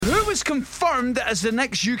was confirmed as the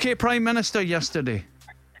next UK Prime Minister yesterday?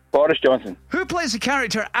 Boris Johnson. Who plays the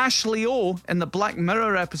character Ashley O in the Black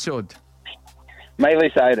Mirror episode? Miley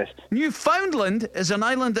Cyrus. Newfoundland is an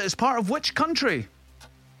island that is part of which country?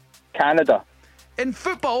 Canada. In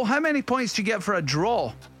football, how many points do you get for a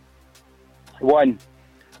draw? 1.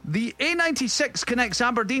 The A96 connects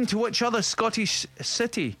Aberdeen to which other Scottish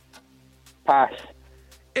city? Pass.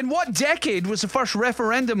 In what decade was the first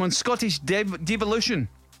referendum on Scottish devolution?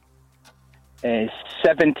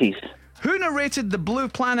 70s. Who narrated the Blue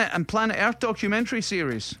Planet and Planet Earth documentary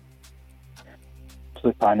series?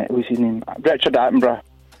 Blue Planet. What's his name? Richard Attenborough.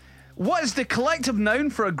 What is the collective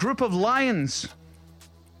noun for a group of lions?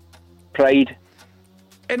 Pride.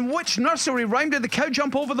 In which nursery rhyme did the cow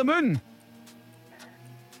jump over the moon?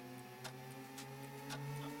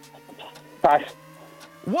 Pass.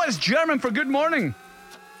 What is German for good morning?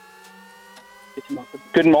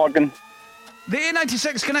 Good morning. The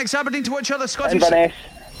A96 connects Aberdeen to which other Scottish... Inverness.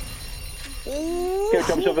 Oh. Cow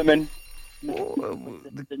jumps over the moon.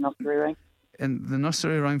 The nursery rhyme. In the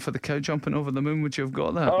nursery rhyme for the cow jumping over the moon, would you have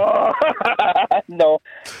got that? Oh, no.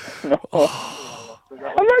 Imagine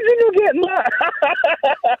you getting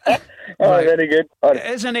that. Right. Very good. All right.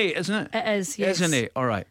 It is an 8, isn't it? It is, yes. It is an 8, all right.